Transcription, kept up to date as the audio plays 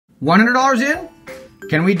$100 in?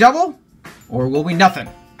 Can we double? Or will we nothing?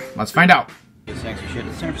 Let's find out. Sexy shit.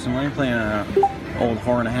 It's time for some lane playing an old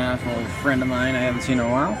whore and a half, an old friend of mine I haven't seen in a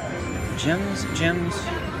while. Gems, gems,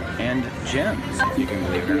 and gems, if you can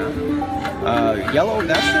believe it or not. Yellow,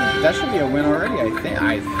 that should be a win already, I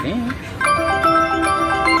think.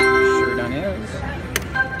 Sure done is.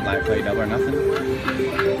 Live play double or nothing.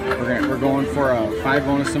 We're going for 5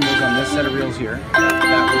 bonus symbols on this set of reels here.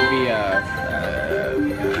 That would be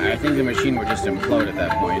I think the machine would just implode at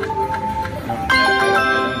that point. I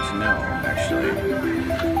don't know, actually.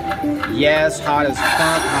 Yes, hot as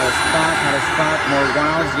fuck, hot as fuck, hot as fuck. More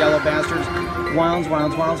wilds, yellow bastards. Wilds,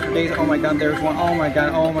 wilds, wilds for days. Oh my god, there's one. Oh my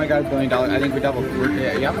god, $1 billion. I think we doubled.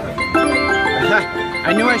 Yep.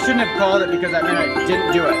 I knew I shouldn't have called it because that meant I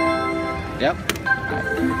didn't do it. Yep. I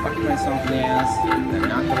fucked myself in the ass. And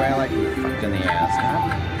not the way I like to be fucked in the ass.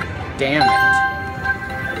 God damn it.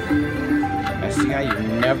 I see how you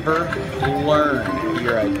never learn.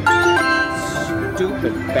 You're a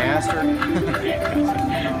stupid bastard.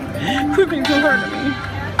 Quit being so hard at me.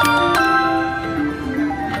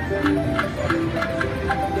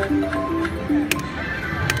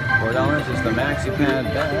 $4 is the maxi pad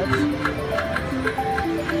bet.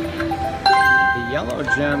 The yellow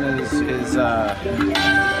gem is the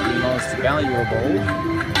most valuable.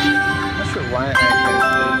 I'm not sure why I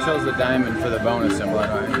chose the diamond for the bonus symbol.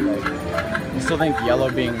 I still think yellow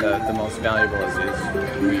being the most valuable is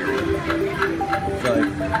weird. I feel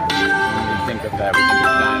like when we think of that, we think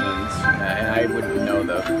of diamonds, and I wouldn't know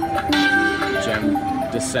the gem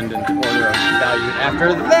descendant order of value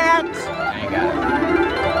after that. I ain't got it.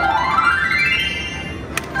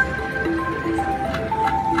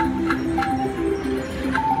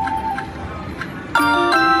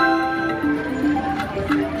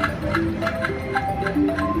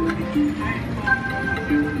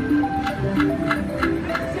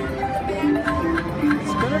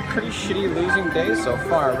 Pretty shitty losing day so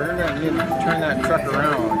far. We're gonna need to turn that truck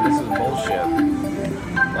around. This is bullshit.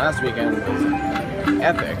 Last weekend was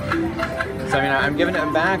epic. So I mean, I'm giving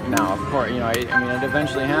it back now. Of course, you know. I mean, it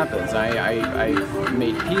eventually happens. I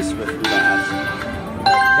made peace with that.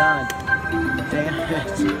 God damn it!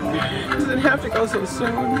 Does it have to go so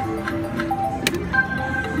soon?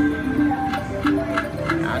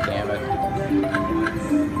 God damn it!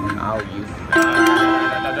 Oh, you.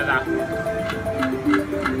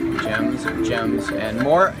 Gems, gems, and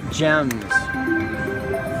more gems.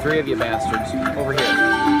 3 of you bastards. Over here.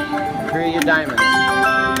 3 of you diamonds.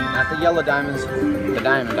 Not the yellow diamonds, the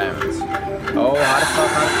diamonds. Oh, hot as fuck,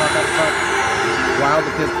 hot as fuck, hot as fuck. Wow,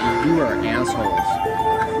 because you are assholes.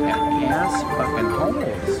 Ass fucking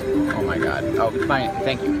holes. Oh my god. Oh, fine.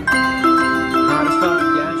 Thank you. Hot as fuck.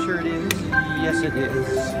 Yeah, sure it is. Yes, it is.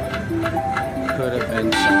 Could have been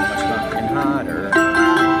so much fucking hotter. Oh,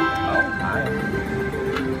 hi.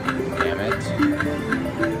 Damn it.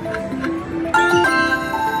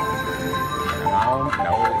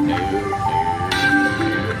 No.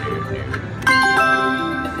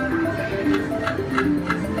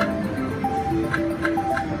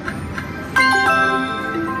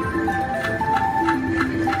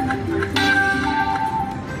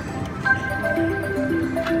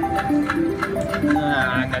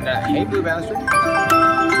 Hey, blue bastard.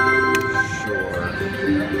 Sure.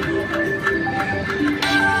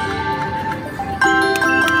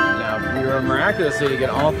 Now, if we were miraculously to get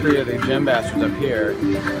all 3 of the gem bastards up here,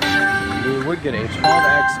 we would get a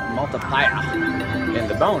 12x multiplier in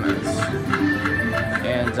the bonus.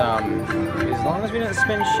 And as long as we didn't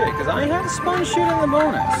spin shit, because I had spun shit in the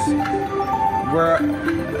bonus, where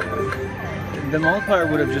the multiplier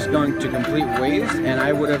would have just gone to complete waste, and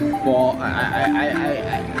I would have ball.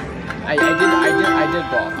 I did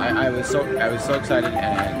ball. I was so excited,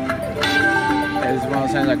 and it was one of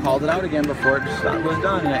those times I called it out again before it just was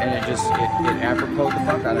done, and it apropos the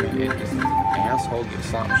fuck out of me. It just asshole the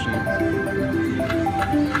slot machine.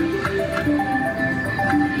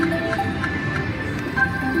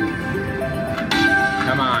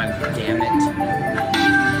 Come on, damn it!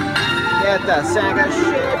 Get the sack of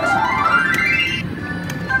shit.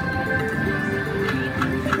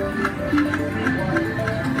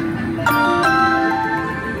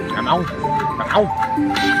 Ow! Ow!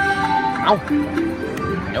 Ow!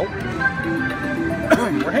 Nope.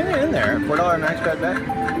 We're hanging in there. $4 max bet bet.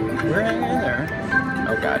 We're hanging in there.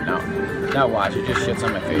 Oh god, no. Now watch, it just shits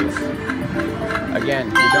on my face. Again,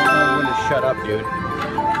 you don't know when to shut up, dude.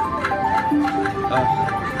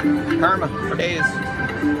 Karma for days.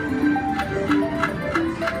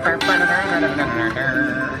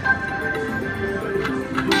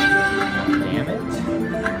 Damn it.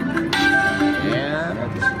 Damn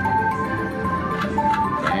it.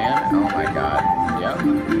 Damn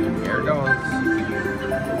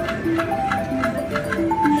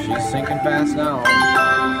fast now.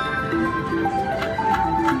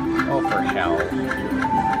 Oh, for hell.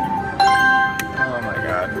 Oh my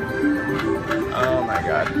god. Oh my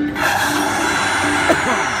god.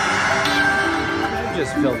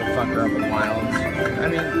 Just fill the fucker up with wilds. I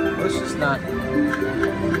mean, let's just not.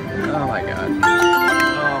 Oh my god.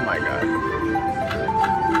 Oh my god.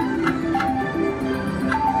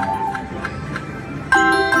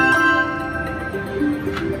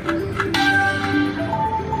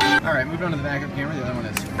 Alright, moving on to the backup camera. The other one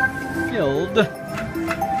is filled.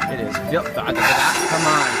 It is filled. Come on,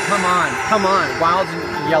 come on, come on. Wilds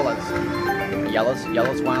and yellows.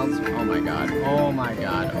 Yellows, wilds. Oh my god. Oh my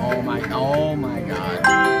god. Oh my god.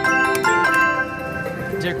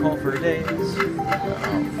 Dick hole for days.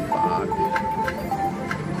 Oh fuck.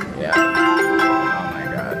 Yeah. Oh my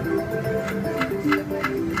god.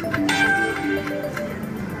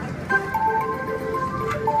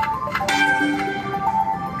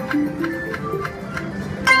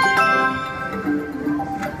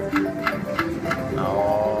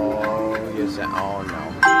 Oh, yes. Oh no.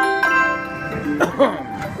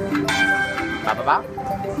 Ba ba ba.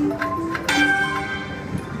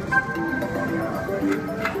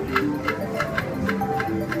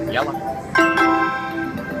 Yellow. No.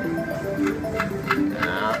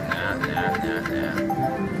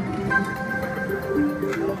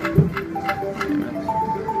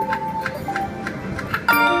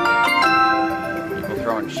 People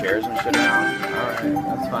throwing chairs and shit around. Alright,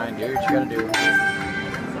 that's fine, do what you gotta do.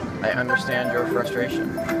 I understand your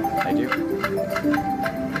frustration. I do.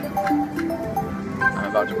 I'm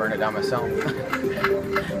about to burn it down myself. I'll go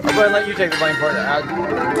ahead and let you take the blame for it.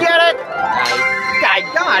 Get it! I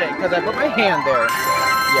got it, because I put my hand there.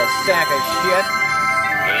 You sack of shit.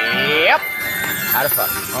 Yep. How the fuck?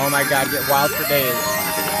 Oh my god, get wild for days.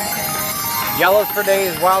 Yellows for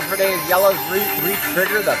days, wild for days. Yellows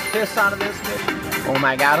re-trigger the piss out of this bitch. Oh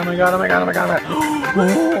my god, oh my god, oh my god, oh my god, oh my god.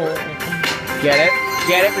 Oh. Get it?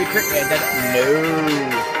 Get it? Re-trigger it. No.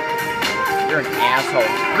 You're an asshole.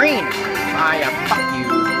 Green. Fuck you.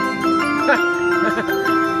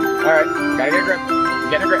 Alright, gotta get a grip.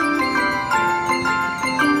 Get a grip.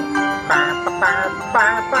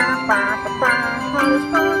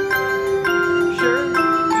 Sure.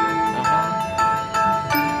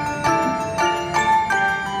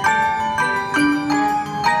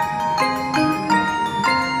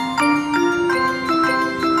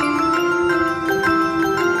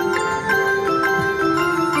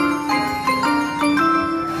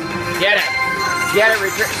 Get it. Get it,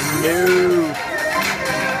 return. No.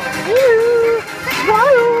 Woo.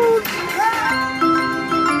 Wild.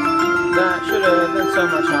 That should have been so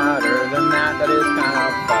much harder than that. That is kind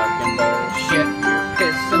of fucking bullshit. You're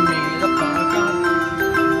pissing me the fuck off.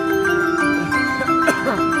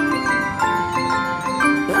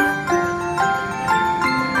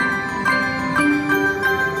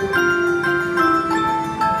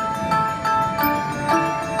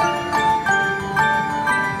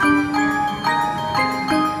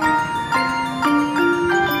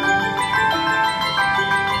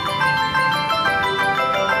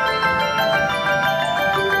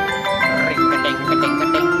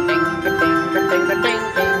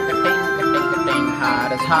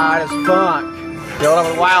 Hot as fuck. Fill it up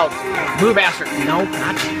with wilds. Blue bastard. No,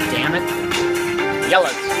 god damn it.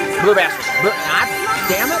 Yellows. Blue bastard. God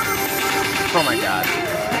damn it. Oh my god.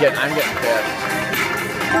 I'm getting pissed.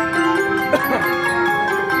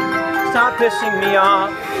 Stop pissing me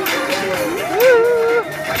off.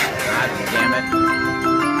 God damn it.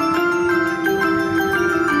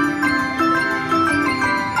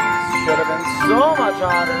 Should have been so much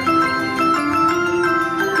hotter.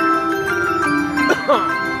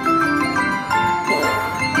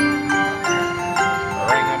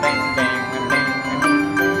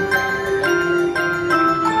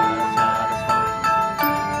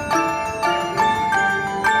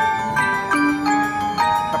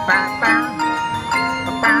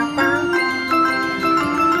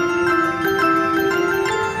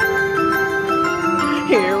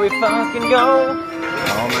 Here we fucking go.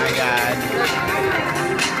 Oh my god.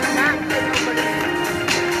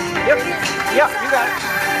 Yep, you got it.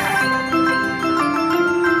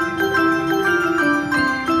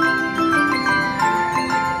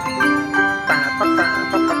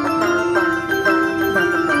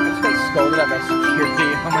 I just got scolded at by security.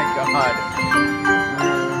 Oh my god.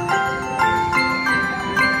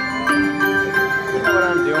 You know what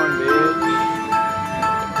I'm doing, bitch?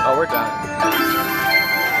 Oh, we're done.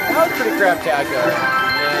 That was pretty craptacular.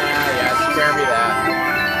 Yeah, spare me that.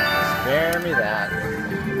 Spare me that.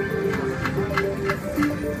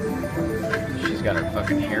 She's got her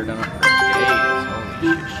fucking hair done up for days. Holy She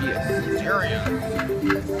is serious.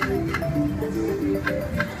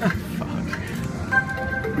 Fuck.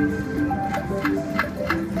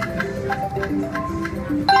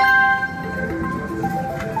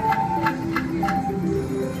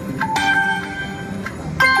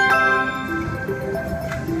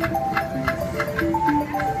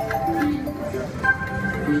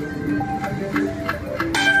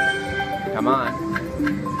 Come on.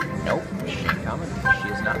 Nope, she ain't coming. She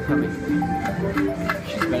is not coming.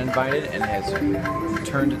 She's been invited and has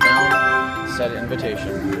turned down said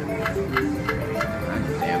invitation. God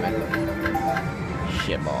damn it.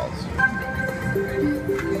 Shitballs.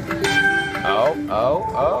 Oh.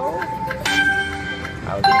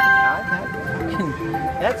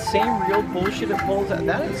 That same real bullshit it pulls out.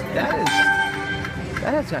 That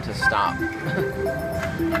has got to stop. That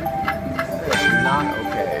is not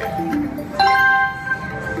okay.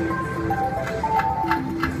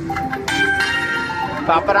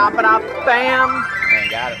 Pop-a-dop-a-dop, bam! I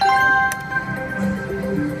got it.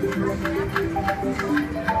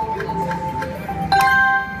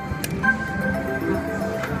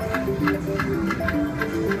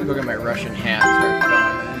 I'm gonna go get my Russian hat and start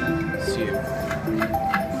going. Let's see if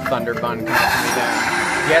Thunderbun comes me down.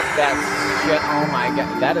 Get that shit. Oh my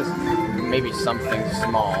god. That is maybe something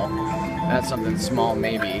small. That's something small,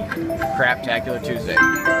 maybe. Craptacular Tuesday.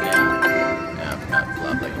 Yeah,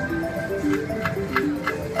 lovely.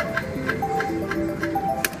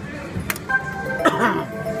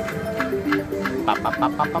 Pop, pop,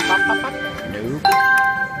 pop, pop, pop, pop, pop. Nope.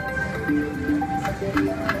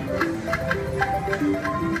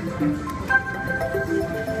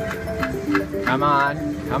 Come on.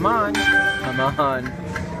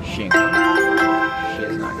 She ain't coming. She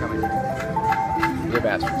is not coming. You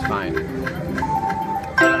bastards, fine. Get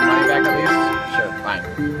that money back at least? Sure, fine.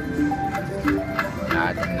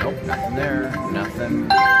 Nope, nothing there. Nothing.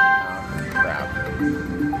 Oh, crap.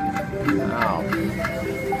 Oh.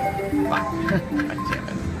 Fuck.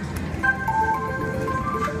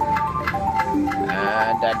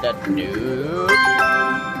 God damn it. Nope.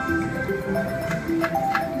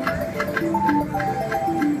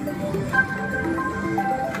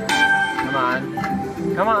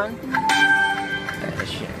 Come on.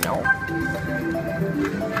 Shit, no.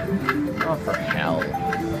 Oh, for hell.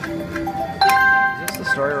 Is this the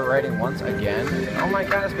story we're writing once again? Oh my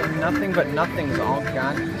god, it's been nothing but nothings all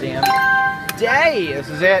goddamn day. This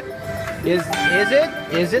is it. Is it?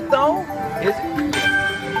 Is it though? Is it?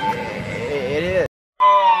 It is.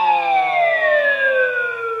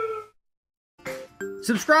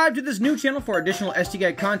 Subscribe to this new channel for additional SD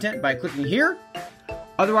Guide content by clicking here.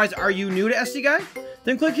 Otherwise, are you new to SD Guide?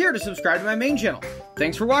 Then click here to subscribe to my main channel.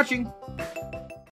 Thanks for watching.